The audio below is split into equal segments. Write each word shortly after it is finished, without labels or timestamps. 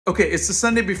Okay, it's the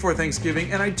Sunday before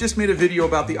Thanksgiving, and I just made a video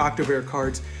about the Octobear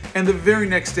cards, and the very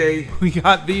next day, we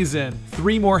got these in.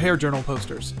 3 more hair journal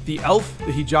posters. The Elf,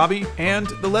 the Hijabi, and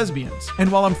the Lesbians.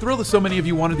 And while I'm thrilled that so many of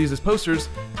you wanted these as posters,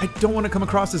 I don't want to come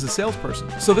across as a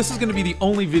salesperson. So this is going to be the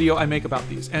only video I make about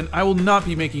these, and I will not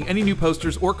be making any new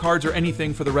posters or cards or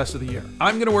anything for the rest of the year.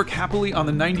 I'm going to work happily on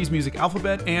the 90s music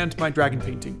alphabet and my dragon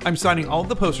painting. I'm signing all of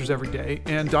the posters every day,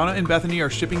 and Donna and Bethany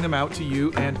are shipping them out to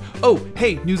you, and oh,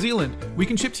 hey, New Zealand, we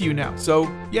can ship to you now,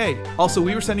 so yay. Also,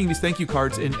 we were sending these thank you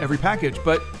cards in every package,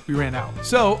 but we ran out.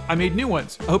 So I made new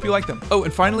ones. I hope you like them. Oh,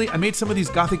 and finally, I made some of these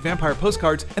gothic vampire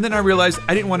postcards, and then I realized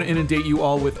I didn't want to inundate you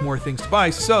all with more things to buy,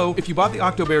 so if you bought the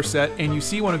Octobear set and you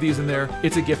see one of these in there,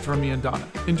 it's a gift from me and Donna.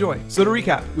 Enjoy. So to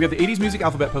recap, we have the 80s music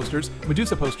alphabet posters,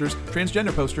 Medusa posters,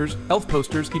 transgender posters, elf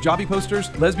posters, hijabi posters,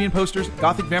 lesbian posters,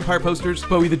 gothic vampire posters,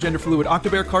 Bowie the gender fluid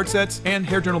Octobear card sets, and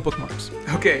hair journal bookmarks.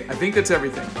 okay, I think that's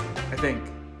everything.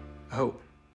 I hope.